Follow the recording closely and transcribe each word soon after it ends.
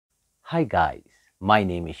Hi guys, my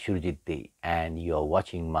name is Shurjit De and you are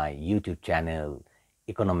watching my YouTube channel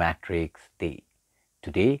Economatrix De.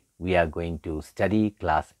 Today we are going to study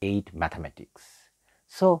class 8 mathematics.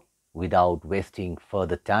 So without wasting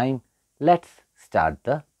further time, let's start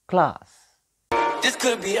the class. This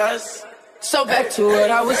could be us. So back to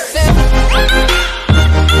what I was saying.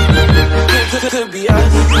 Could be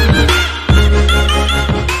us.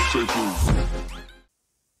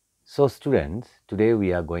 So students, today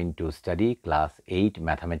we are going to study class 8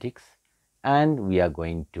 mathematics and we are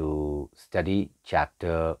going to study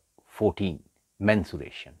chapter 14,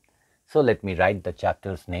 mensuration. So let me write the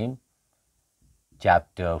chapter's name,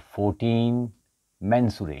 chapter 14,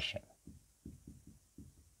 mensuration.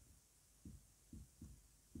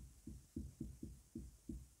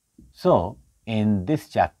 So in this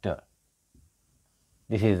chapter,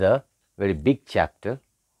 this is a very big chapter,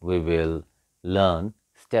 we will learn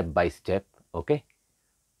step by step, okay.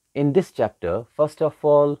 In this chapter, first of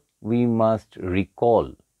all, we must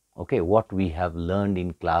recall, okay, what we have learned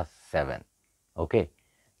in class 7, okay.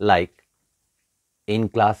 Like in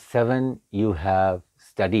class 7, you have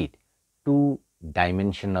studied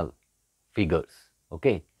two-dimensional figures,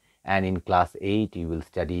 okay, and in class 8, you will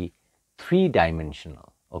study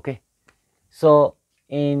three-dimensional, okay. So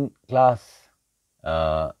in class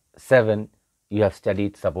 7, you have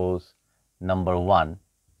studied, suppose, number 1.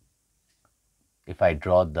 If I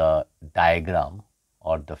draw the diagram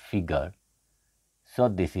or the figure, so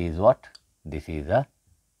this is what? This is a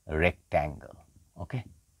rectangle, okay.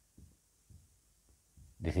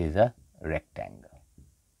 This is a rectangle,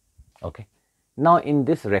 okay. Now in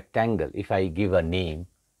this rectangle, if I give a name,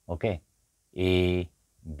 okay, A,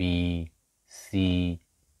 B, C,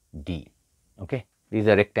 D, okay, this is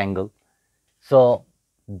a rectangle. So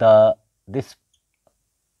this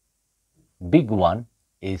big one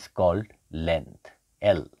is called length,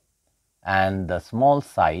 L, and the small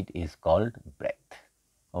side is called breadth,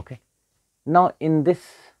 okay. Now in this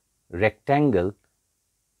rectangle,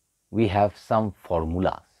 we have some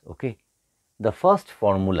formulas, okay. The first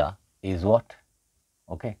formula is what?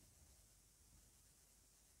 Okay,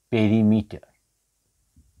 perimeter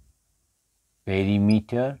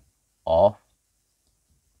of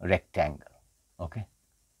rectangle, okay.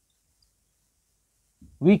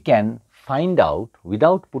 We can find out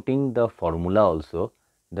without putting the formula also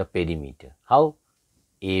the perimeter. How?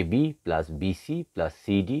 AB plus BC plus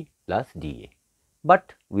CD plus DA,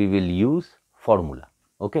 but we will use formula,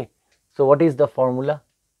 okay. So what is the formula?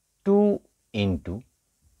 2 into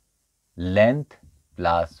length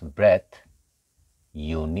plus breadth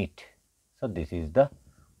unit. So this is the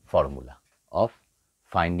formula of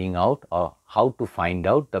finding out, or how to find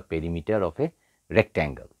out the perimeter of a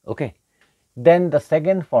rectangle, okay. Then the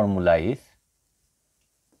second formula is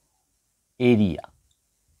area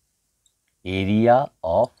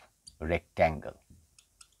of rectangle,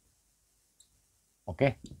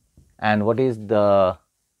 okay. And what is the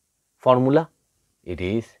formula? It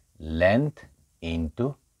is length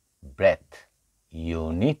into breadth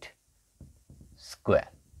unit square,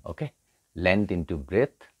 okay. Length into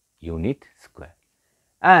breadth unit square.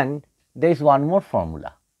 And there is one more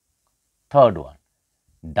formula, third one,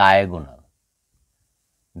 diagonal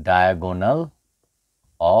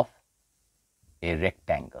of a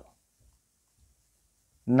rectangle.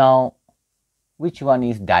 Now which one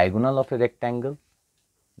is diagonal of a rectangle?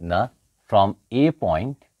 Now from A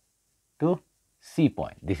point to C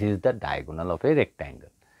point, this is the diagonal of a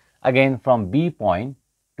rectangle. Again from B point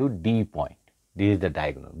to D point, this is the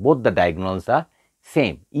diagonal. Both the diagonals are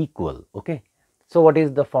same, equal, okay. So what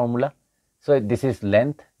is the formula? So this is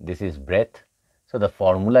length, this is breadth. So the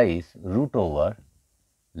formula is root over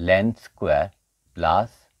length square plus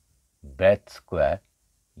breadth square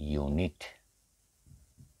unit.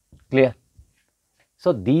 Clear?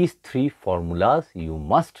 So these three formulas you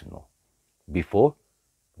must know before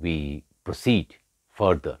we proceed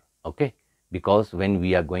further, okay. Because when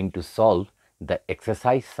we are going to solve the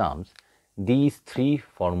exercise sums, these three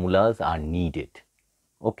formulas are needed,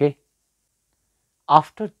 okay.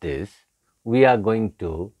 After this, we are going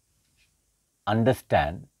to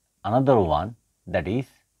understand another one, that is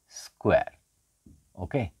square,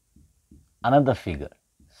 okay. Another figure,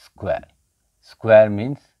 square. Square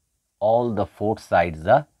means all the four sides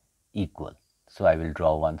are equal. So I will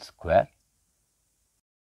draw one square.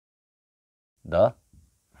 The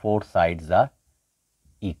four sides are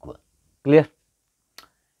equal. Clear?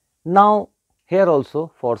 Now here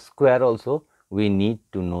also, for square also, we need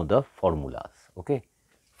to know the formulas, okay.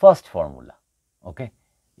 First formula, okay.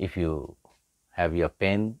 If you have your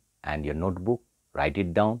pen and your notebook, write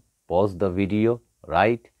it down, pause the video,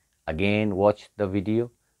 write, again watch the video,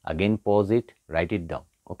 Again pause it, write it down.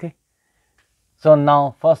 Okay. So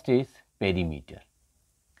now first is perimeter.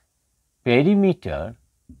 Perimeter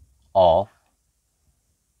of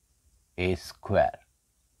a square.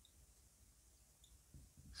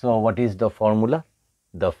 So what is the formula?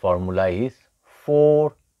 The formula is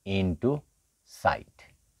 4 into side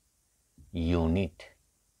unit.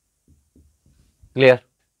 Clear?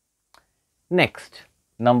 Next,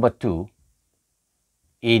 number 2,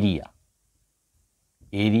 area.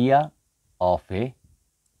 Area of a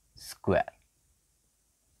square.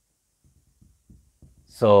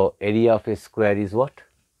 So area of a square is what?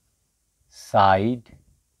 Side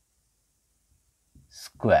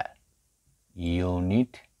square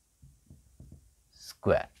unit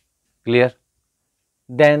square. Clear?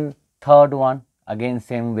 Then third one, again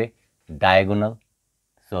same way, diagonal.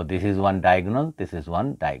 So this is one diagonal, this is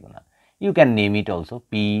one diagonal. You can name it also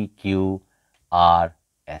P, Q, R,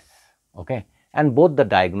 S. Okay, and both the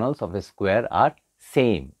diagonals of a square are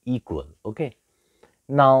same, equal. Okay.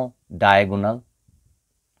 Now diagonal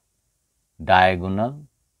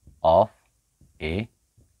of a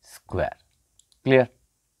square. Clear?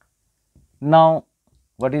 Now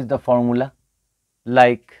what is the formula?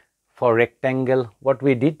 Like for rectangle, what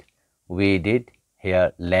we did? We did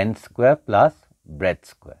here length square plus breadth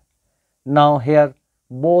square. Now here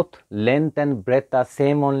both length and breadth are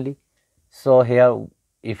same only. So here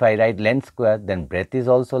if I write length square, then breadth is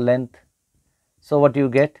also length. So what you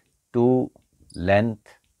get? 2 length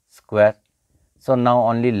square. So now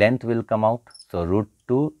only length will come out. So root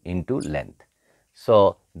 2 into length.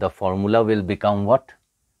 So the formula will become what?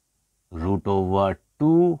 Root over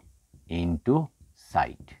 2 into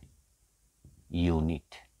side unit.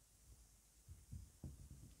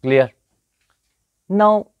 Clear?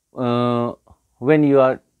 Now when you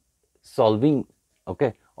are solving,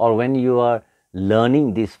 okay, or when you are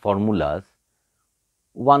learning these formulas,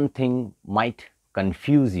 one thing might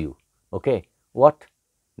confuse you. Okay, what?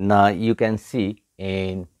 Now you can see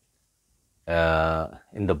in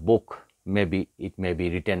the book, maybe it may be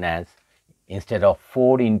written as, instead of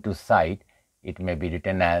 4 into side, it may be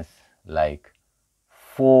written as like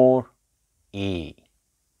 4a.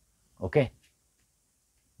 Okay.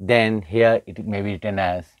 Then here it may be written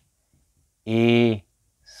as a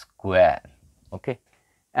square. Okay.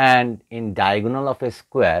 And in diagonal of a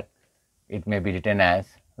square, it may be written as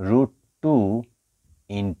root 2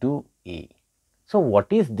 into a. So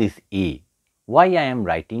what is this a? Why I am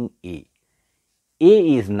writing a?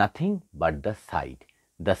 A is nothing but the side.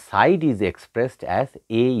 The side is expressed as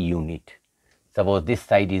a unit. Suppose this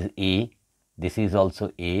side is a, this is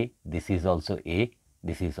also a, this is also a,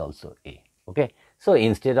 this is also a. Okay. So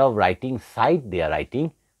instead of writing side, they are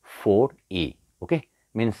writing 4a. Okay.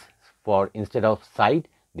 Means for instead of side,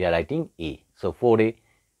 they are writing a. So 4a.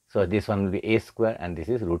 So this one will be a square and this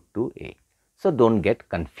is root 2a. So don't get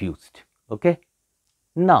confused. Okay.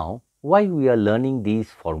 Now why we are learning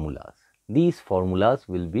these formulas? These formulas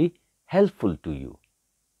will be helpful to you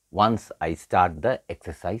once I start the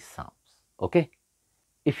exercise sums. Okay.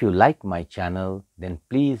 If you like my channel, then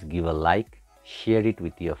please give a like, share it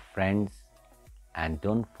with your friends, and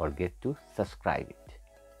don't forget to subscribe it.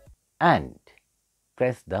 And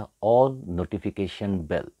press the all notification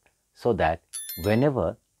bell so that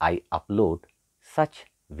whenever I upload such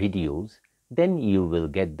videos, then you will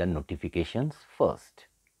get the notifications first.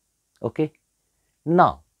 Okay.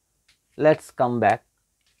 Now let's come back.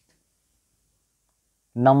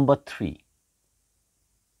 Number 3,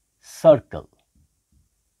 circle.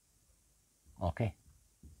 Okay.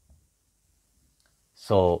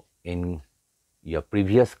 So in your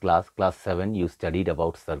previous class, class 7, you studied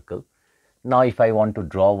about circle. Now if I want to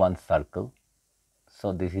draw one circle,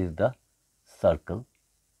 so this is the circle.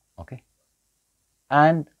 Okay.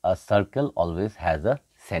 And a circle always has a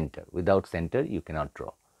center. Without center, you cannot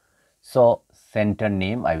draw. So center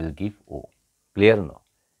name I will give O. Clear? No?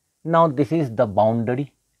 Now this is the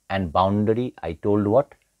boundary, and boundary I told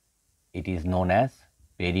what? It is known as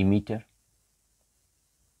perimeter.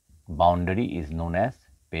 Boundary is known as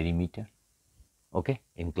perimeter. Okay.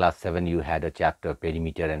 In class 7 you had a chapter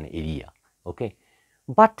perimeter and area. Okay.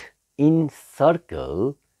 But in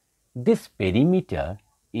circle, this perimeter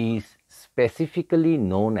is specifically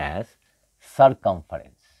known as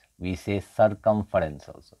circumference. We say circumference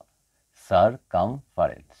also.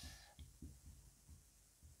 Circumference.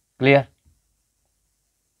 Clear?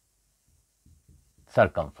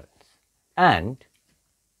 Circumference. And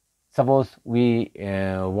suppose we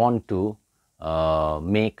want to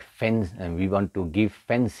make fence, and we want to give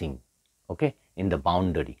fencing, okay, in the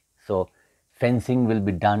boundary. So fencing will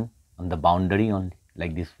be done on the boundary only,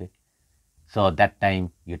 like this way. So, that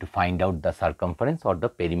time you have to find out the circumference or the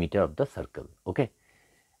perimeter of the circle. Okay.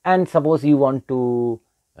 And suppose you want to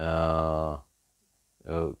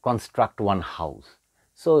construct one house.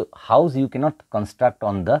 So, house you cannot construct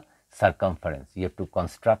on the circumference, you have to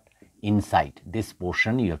construct inside this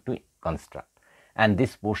portion, you have to construct, and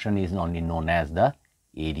this portion is only known as the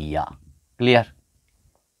area. Clear?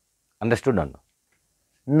 Understood or no?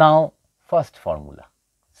 Now, first formula,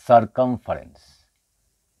 circumference.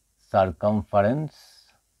 Circumference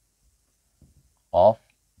of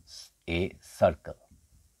a circle.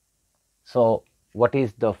 So, what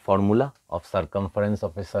is the formula of circumference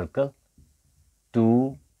of a circle?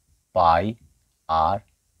 2 pi r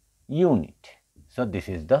unit. So, this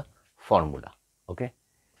is the formula. Okay.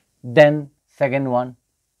 Then second one,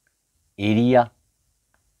 area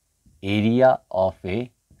of a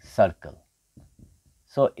circle.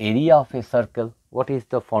 So, area of a circle, what is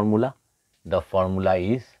the formula? The formula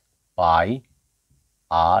is pi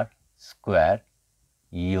r square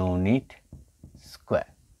unit square.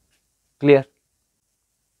 Clear?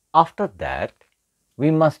 After that,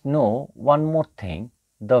 we must know one more thing,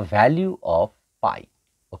 the value of pi.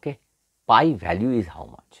 Okay, pi value is how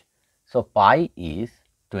much? So, pi is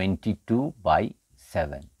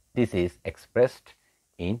 22/7. This is expressed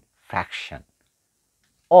in fraction,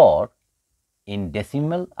 or in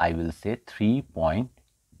decimal I will say 3.14.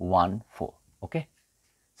 Okay.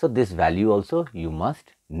 So, this value also you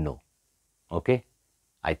must know. Okay.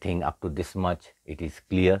 I think up to this much it is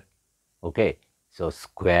clear. Okay. So,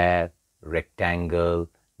 square, rectangle,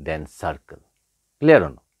 then circle. Clear or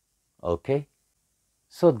no? Okay.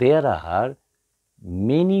 So, there are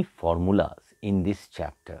many formulas in this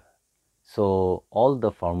chapter. So, all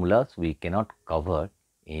the formulas we cannot cover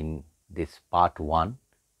in this part 1.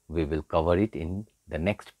 We will cover it in the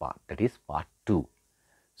next part, that is part 2.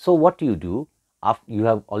 So, what you do, after you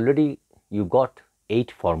have already, you got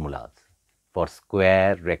 8 formulas for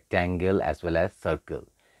square, rectangle as well as circle.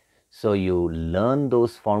 So, you learn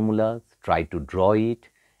those formulas, try to draw it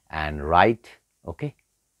and write. Okay.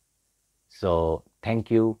 So, thank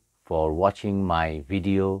you for watching my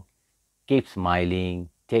video. Keep smiling.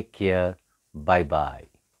 Take care. Bye bye.